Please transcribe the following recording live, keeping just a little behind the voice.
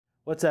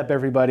What's up,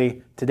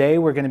 everybody? Today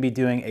we're going to be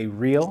doing a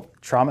real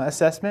trauma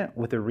assessment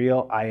with a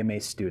real IMA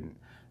student.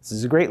 This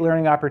is a great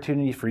learning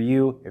opportunity for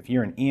you if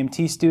you're an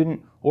EMT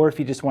student or if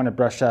you just want to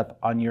brush up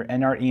on your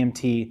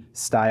NREMT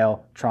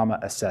style trauma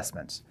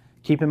assessments.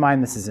 Keep in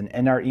mind this is an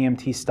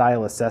NREMT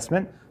style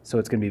assessment, so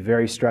it's going to be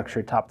very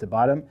structured top to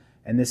bottom,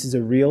 and this is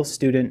a real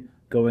student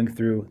going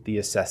through the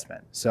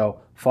assessment. So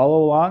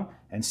follow along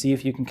and see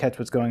if you can catch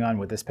what's going on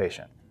with this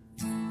patient.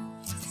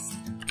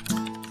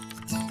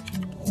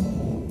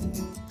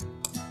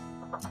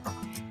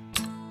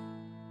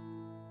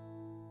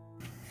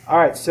 All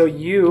right, so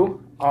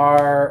you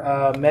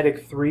are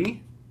Medic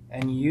 3,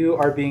 and you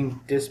are being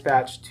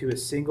dispatched to a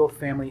single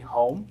family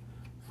home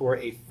for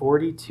a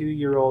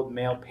 42-year-old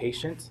male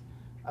patient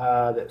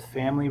that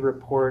family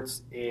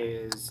reports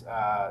is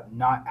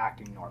not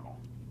acting normal.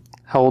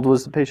 How old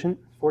was the patient?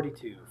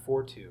 42.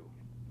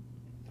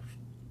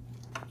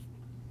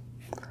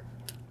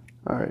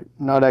 All right,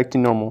 not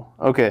acting normal.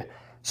 Okay,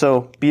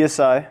 so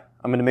BSI,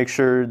 I'm gonna make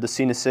sure the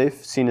scene is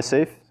safe. Scene is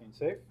safe? Scene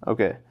safe.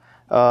 Okay.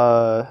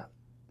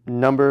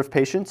 Number of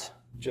patients?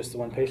 Just the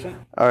one patient?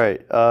 All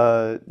right,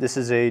 this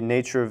is a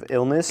nature of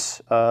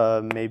illness,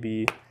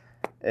 maybe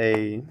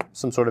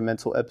some sort of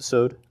mental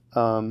episode.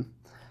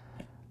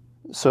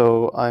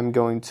 So I'm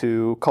going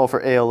to call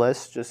for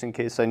ALS just in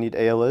case I need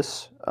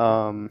ALS.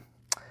 I'm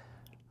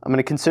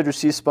gonna consider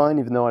C-spine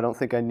even though I don't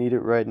think I need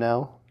it right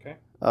now. Okay.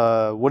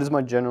 What is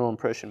my general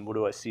impression? What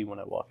do I see when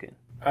I walk in?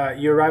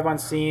 You arrive on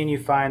scene,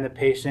 you find the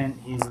patient,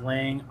 he's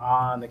laying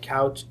on the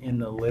couch in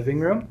the living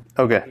room.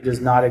 Okay. He does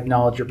not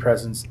acknowledge your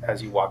presence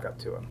as you walk up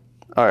to him.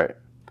 All right.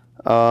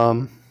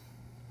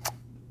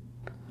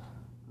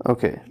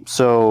 Okay,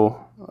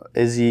 so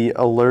is he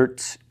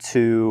alert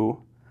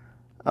to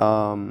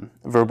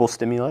verbal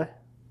stimuli?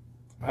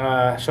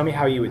 Show me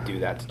how you would do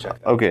that to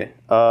check that. Okay.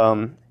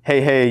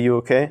 Hey, you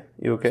okay?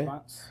 You okay?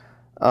 Response?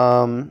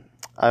 I'm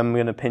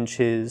gonna pinch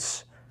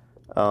his,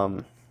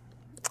 dang,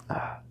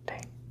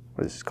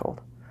 what is this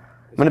called?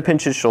 I'm gonna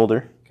pinch his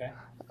shoulder. Okay.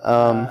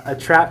 A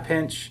trap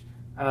pinch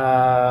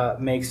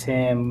makes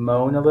him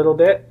moan a little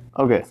bit.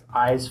 Okay. His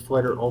eyes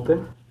flutter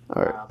open,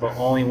 All right. but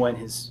only when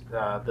his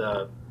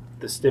the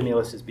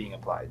stimulus is being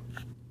applied.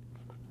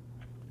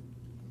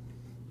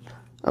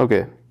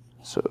 Okay.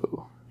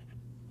 So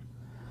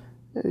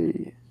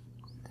A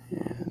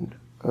and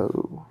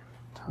O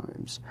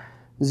times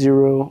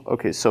 0.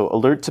 Okay, so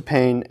alert to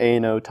pain, A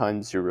and O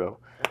times 0.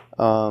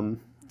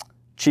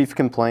 Chief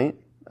complaint,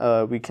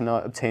 we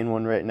cannot obtain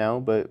one right now,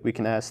 but we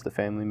can ask the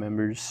family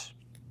members,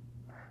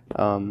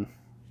 you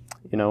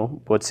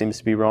know, what seems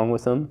to be wrong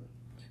with them.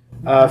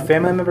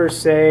 Family members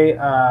say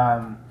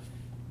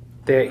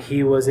that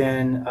he was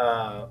in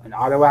an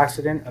auto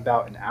accident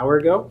about an hour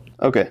ago.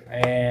 Okay.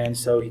 And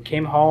so he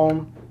came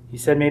home. He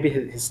said maybe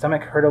his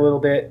stomach hurt a little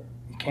bit.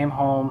 He came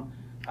home,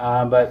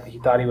 but he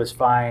thought he was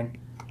fine.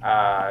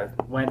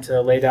 Went to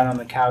lay down on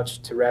the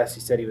couch to rest.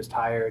 He said he was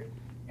tired,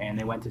 and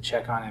they went to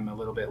check on him a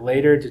little bit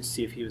later to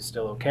see if he was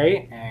still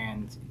okay,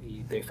 and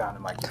they found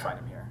him. I can find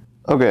him here.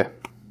 Okay.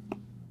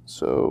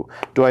 So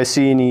do I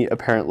see any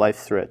apparent life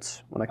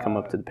threats when I come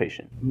up to the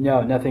patient?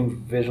 No,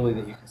 nothing visually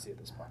that you can see at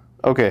this point.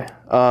 Okay.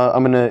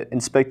 I'm going to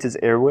inspect his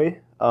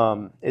airway.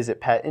 Is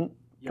it patent?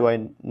 Yep. Do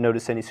I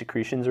notice any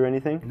secretions or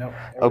anything? No.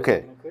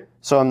 Okay.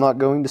 So I'm not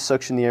going to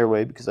suction the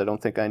airway because I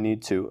don't think I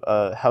need to.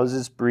 How's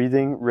his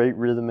breathing, rate,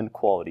 rhythm, and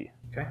quality?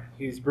 Okay.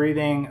 He's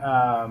breathing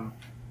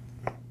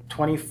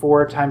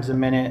 24 times a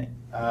minute,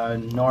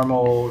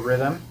 normal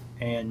rhythm,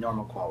 and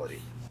normal quality.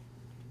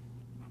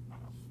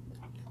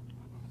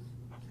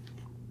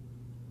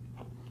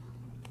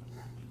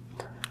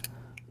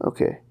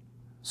 Okay.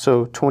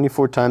 So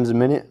 24 times a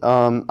minute.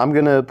 I'm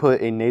going to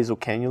put a nasal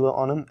cannula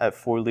on him at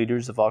 4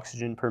 liters of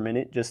oxygen per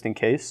minute just in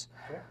case.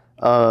 Okay.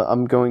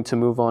 I'm going to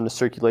move on to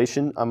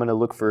circulation. I'm going to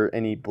look for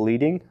any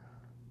bleeding.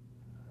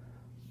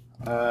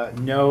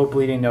 No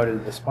bleeding noted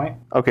at this point.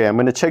 Okay, I'm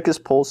going to check his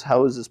pulse.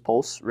 How is his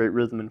pulse, rate,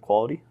 rhythm, and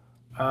quality?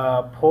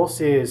 Pulse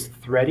is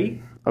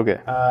thready. Okay.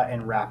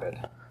 And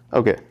rapid.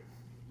 Okay.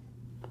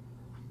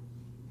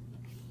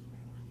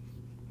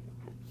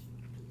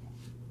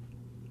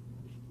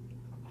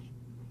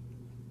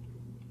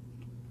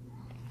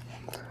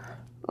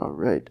 All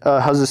right.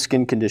 How's the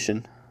skin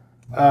condition?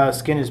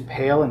 Skin is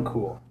pale and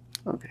cool.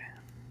 Okay.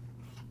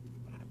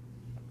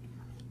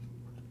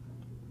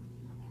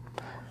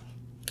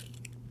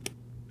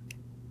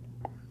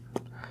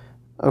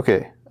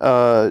 Okay.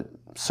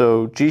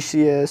 So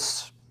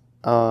GCS,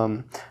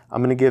 I'm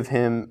going to give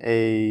him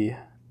a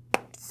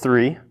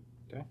 3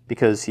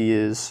 because he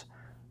is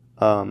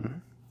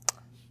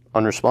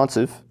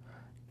unresponsive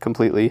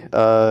completely.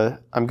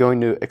 I'm going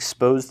to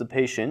expose the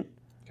patient.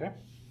 Okay.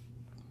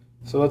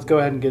 So let's go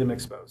ahead and get him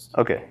exposed.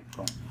 Okay.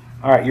 Cool.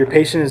 All right, your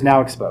patient is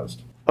now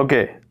exposed.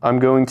 Okay, I'm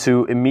going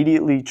to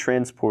immediately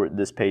transport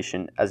this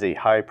patient as a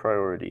high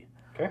priority.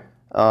 Okay.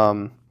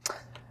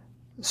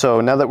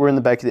 So now that we're in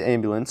the back of the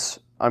ambulance,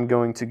 I'm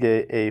going to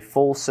get a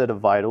full set of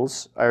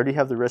vitals. I already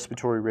have the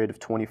respiratory rate of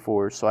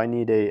 24, so I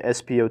need a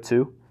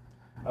SpO2.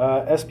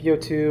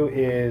 SpO2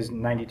 is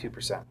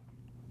 92%.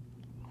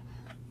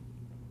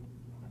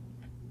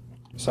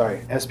 Sorry,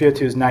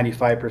 SpO2 is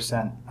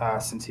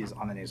 95% since he's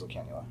on the nasal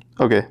cannula.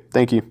 Okay,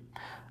 thank you.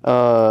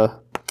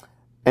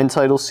 End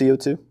tidal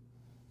CO2?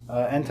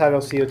 End tidal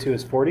CO2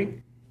 is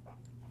 40.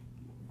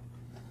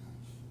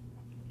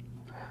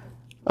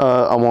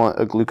 I want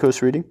a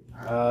glucose reading.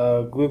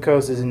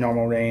 Glucose is in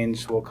normal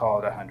range. We'll call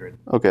it 100.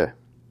 Okay.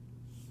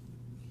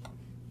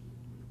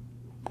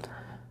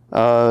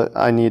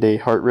 I need a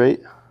heart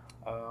rate.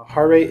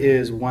 Heart rate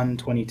is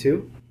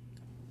 122.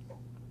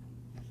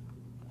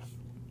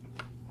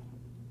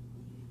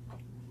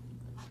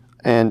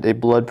 And a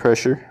blood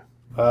pressure.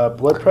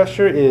 Blood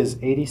pressure is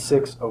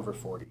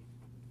 86/40.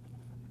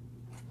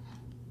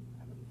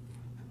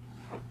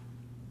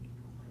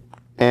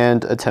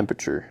 And a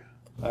temperature.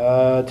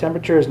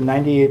 Temperature is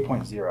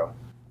 98.0.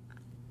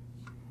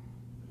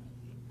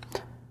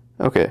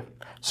 Okay,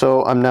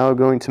 so I'm now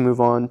going to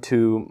move on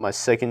to my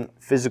second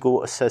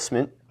physical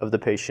assessment of the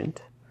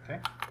patient. Okay.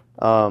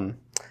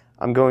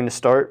 I'm going to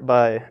start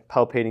by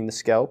palpating the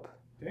scalp,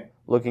 Okay.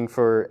 looking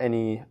for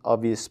any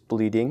obvious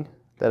bleeding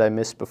that I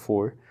missed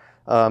before.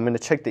 I'm going to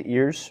check the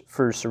ears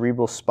for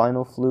cerebral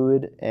spinal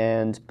fluid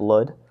and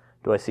blood.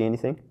 Do I see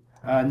anything?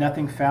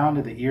 Nothing found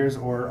at the ears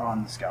or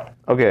on the scalp.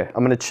 Okay,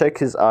 I'm going to check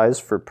his eyes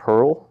for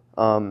pearl.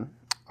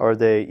 Are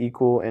they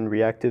equal and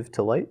reactive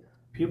to light?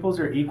 Pupils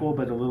are equal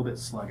but a little bit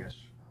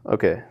sluggish.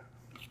 Okay.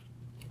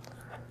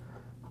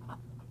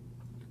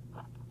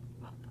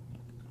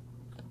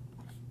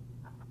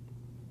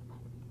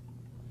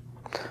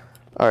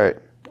 All right,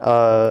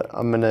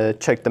 I'm going to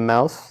check the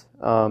mouth.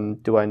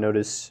 Do I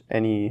notice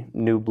any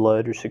new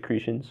blood or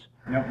secretions?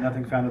 Nope,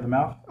 nothing found at the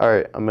mouth. All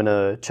right, I'm going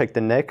to check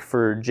the neck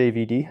for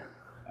JVD.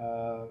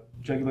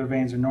 Jugular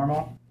veins are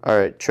normal. All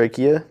right,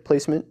 trachea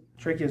placement.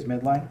 Trachea is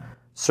midline.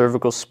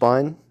 Cervical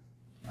spine.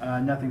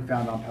 Nothing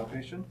found on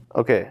palpation.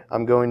 Okay,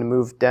 I'm going to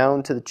move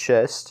down to the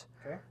chest.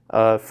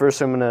 Okay.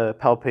 First, I'm going to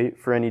palpate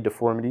for any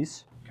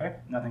deformities. Okay,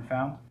 nothing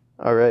found.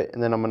 All right,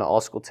 and then I'm going to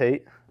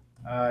auscultate.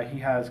 He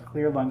has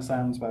clear lung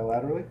silence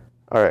bilaterally.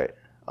 All right.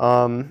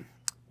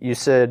 You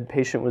said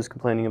patient was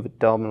complaining of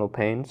abdominal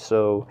pain,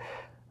 so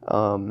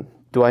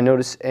do I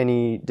notice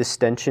any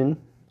distension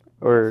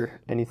or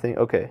anything?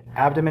 Okay.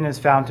 Abdomen is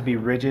found to be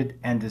rigid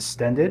and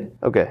distended.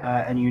 Okay.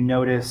 And you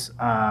notice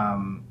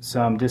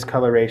some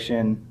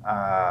discoloration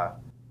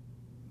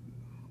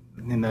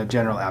in the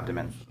general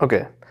abdomen.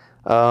 Okay.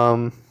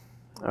 All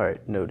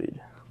right,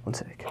 noted. One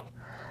sec.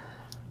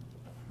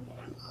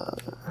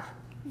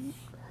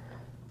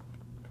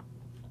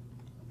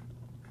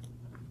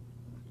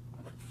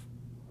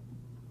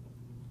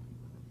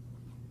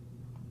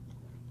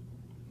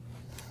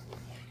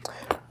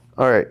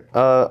 All right,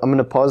 I'm going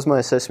to pause my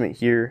assessment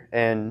here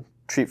and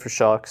treat for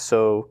shock,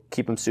 so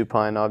keep him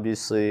supine,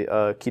 obviously.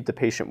 Keep the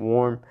patient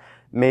warm.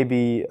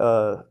 Maybe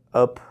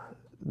up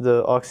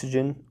the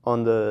oxygen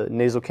on the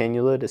nasal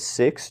cannula to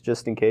 6,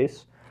 just in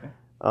case.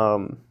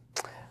 Okay.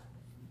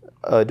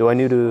 Do I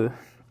need to,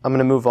 I'm going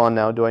to move on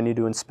now. Do I need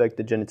to inspect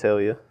the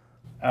genitalia?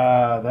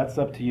 That's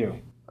up to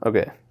you.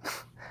 Okay.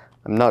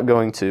 I'm not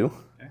going to.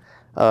 Okay.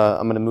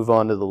 I'm going to move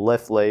on to the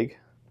left leg.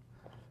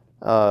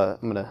 I'm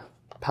going to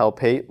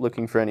palpate,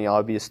 looking for any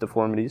obvious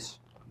deformities.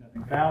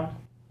 Nothing found.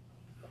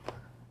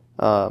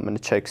 I'm going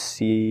to check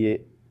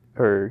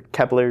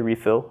capillary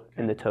refill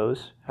in the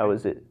toes. How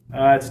is it?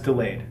 It's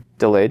delayed.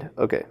 Delayed?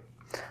 Okay.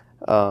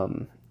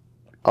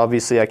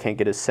 Obviously, I can't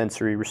get a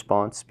sensory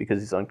response because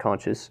he's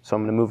unconscious, so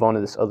I'm going to move on to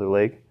this other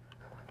leg.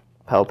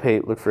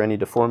 Palpate, look for any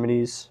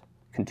deformities,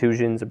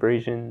 contusions,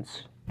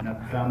 abrasions.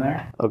 Nothing found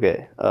there.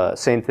 Okay.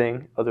 Same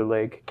thing, other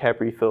leg, cap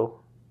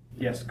refill.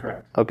 Yes,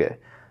 correct. Okay.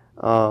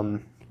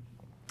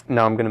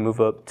 Now I'm going to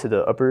move up to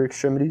the upper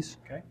extremities.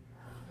 Okay.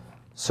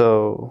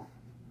 So,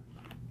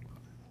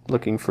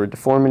 looking for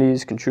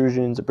deformities,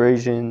 contusions,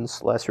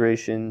 abrasions,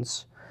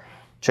 lacerations,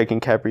 checking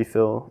cap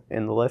refill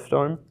in the left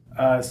arm.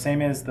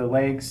 Same as the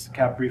legs,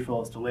 cap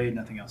refill is delayed,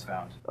 nothing else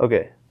found.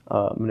 Okay,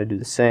 I'm going to do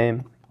the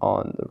same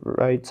on the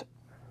right.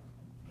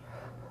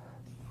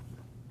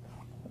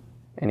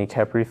 Any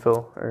cap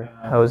refill, or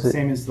how is it?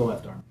 Same as the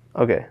left arm.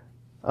 Okay.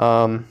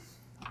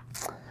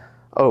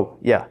 Oh,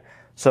 yeah.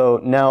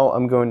 So now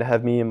I'm going to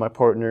have me and my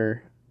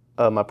partner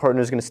is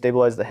going to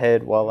stabilize the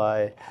head while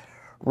I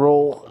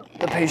roll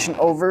the patient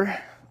over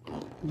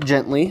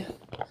gently,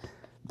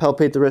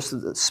 palpate the rest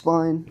of the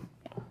spine,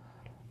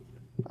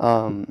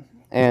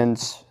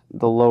 and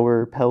the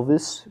lower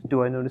pelvis.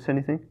 Do I notice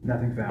anything?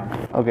 Nothing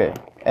found. Okay.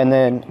 And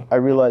then I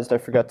realized I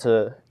forgot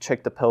to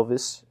check the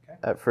pelvis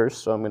at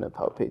first, so I'm going to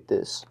palpate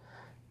this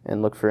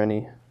and look for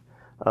any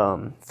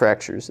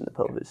fractures in the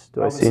pelvis.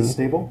 Do I see any?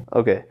 Stable.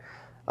 Okay.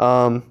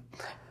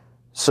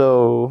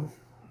 So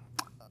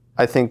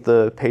I think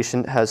the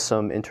patient has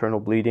some internal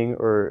bleeding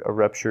or a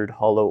ruptured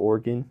hollow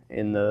organ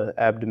in the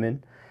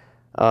abdomen.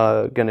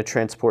 Going to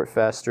transport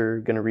faster,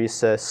 going to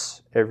reassess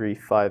every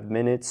 5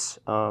 minutes.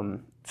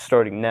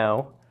 Starting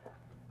now,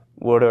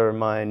 what are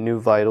my new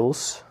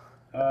vitals?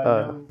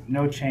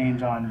 No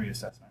change on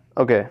reassessment.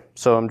 Okay,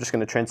 so I'm just going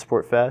to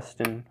transport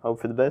fast and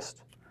hope for the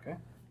best. Okay.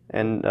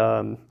 And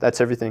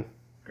that's everything.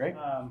 Great.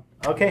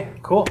 Okay,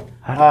 cool.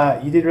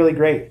 You did really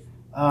great.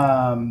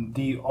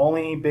 The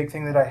only big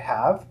thing that I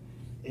have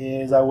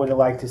is I would have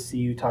liked to see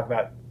you talk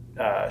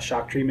about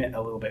shock treatment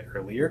a little bit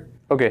earlier.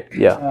 Okay.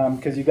 Yeah.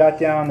 Because you got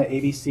down the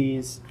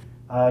ABCs,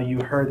 you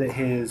heard that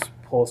his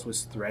pulse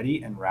was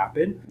thready and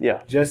rapid.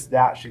 Yeah. Just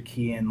that should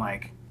key in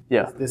like,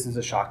 Yeah. this is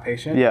a shock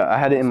patient. Yeah. I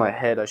had it in my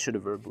head. I should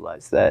have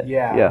verbalized that.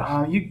 Yeah.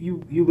 Yeah.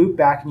 You looped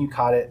back and you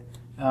caught it,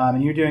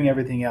 and you're doing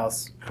everything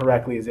else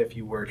correctly as if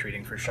you were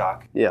treating for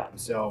shock. Yeah.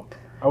 So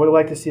I would have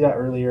liked to see that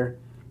earlier.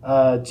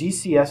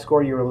 GCS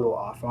score you were a little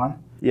off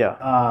on.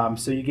 Yeah.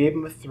 So you gave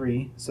him a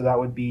 3, so that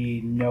would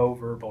be no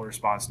verbal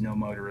response, no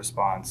motor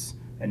response,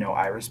 and no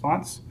eye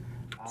response.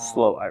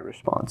 Slow eye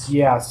response.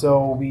 Yeah,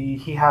 so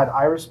he had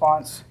eye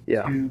response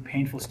Yeah. to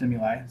painful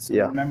stimuli. So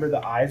Yeah. remember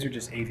the eyes are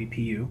just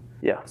AVPU,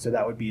 Yeah. so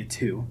that would be a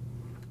 2.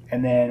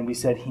 And then we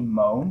said he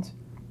moaned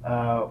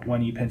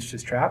when you pinched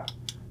his trap,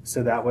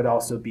 so that would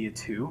also be a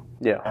 2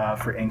 Yeah.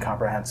 for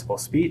incomprehensible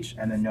speech,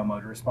 and then no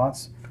motor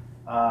response.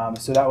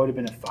 So that would have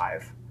been a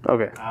 5.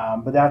 Okay.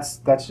 But that's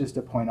just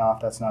a point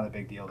off. That's not a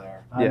big deal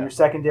there. Yeah. Your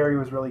secondary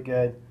was really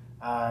good.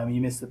 You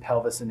missed the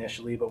pelvis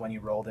initially, but when you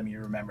rolled him, you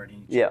remembered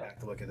and you checked back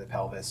to look at the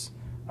pelvis.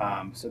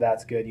 So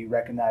that's good. You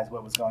recognized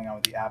what was going on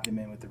with the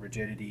abdomen, with the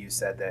rigidity. You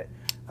said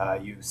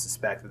that you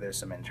suspect that there's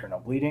some internal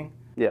bleeding,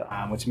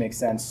 Yeah. which makes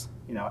sense.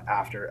 You know,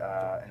 after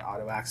an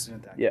auto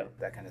accident,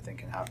 that kind of thing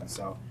can happen.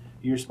 So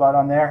you're spot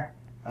on there.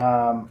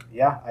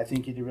 Yeah, I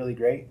think you did really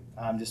great.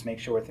 Just make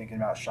sure we're thinking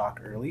about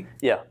shock early.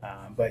 Yeah.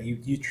 But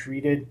you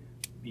treated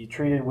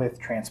with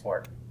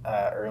transport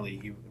early.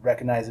 You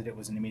recognized that it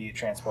was an immediate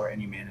transport,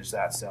 and you managed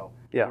that. So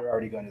Yeah. you're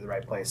already going to the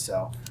right place.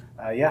 So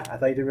yeah, I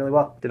thought you did really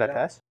well. Did I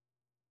pass?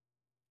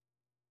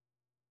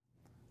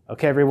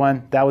 Okay,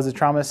 everyone, that was a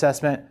trauma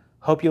assessment.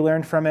 Hope you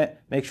learned from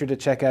it. Make sure to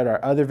check out our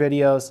other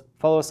videos,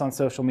 follow us on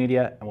social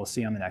media, and we'll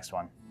see you on the next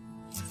one.